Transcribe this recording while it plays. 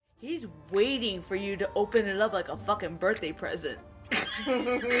He's waiting for you to open it up like a fucking birthday present.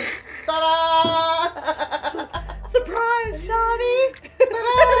 Ta-da! Surprise, Shawty!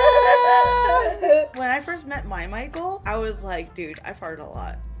 When I first met my Michael, I was like, dude, I fart a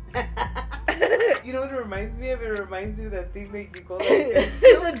lot. You know what it reminds me of? It reminds me of that thing that you go like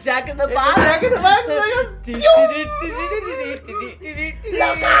the Jack in the Box. The Jack in the Box.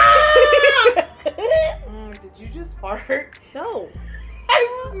 Did you just fart? No,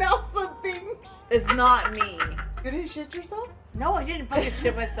 I smell something. it's not me. You didn't shit yourself? No, I didn't fucking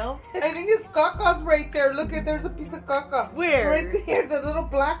shit myself. I think his caca's right there. Look at, there's a piece of caca. Where? Right there, the little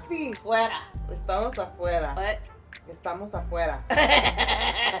black thing. Fuera. Estamos afuera. What? Estamos afuera.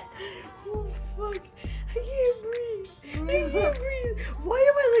 Oh, fuck. I can't breathe. I can't breathe. Why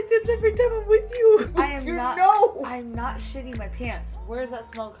am I like this every time I'm with you? I'm not shitting my pants. Where is that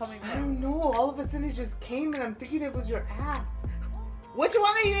smell coming I from? don't know. All of a sudden it just came and I'm thinking it was your ass. Which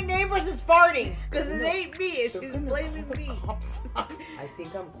one of your neighbors is farting? Because it No. ain't me and They're she's gonna blaming call the me. cops. I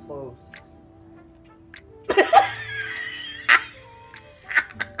think I'm close.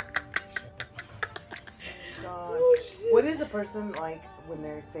 God. Oh, shit. What is a person like when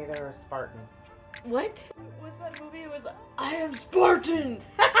they say they're a Spartan? What? What's that movie? It was I am Spartan.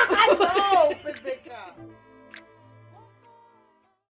 I know, Pacifica.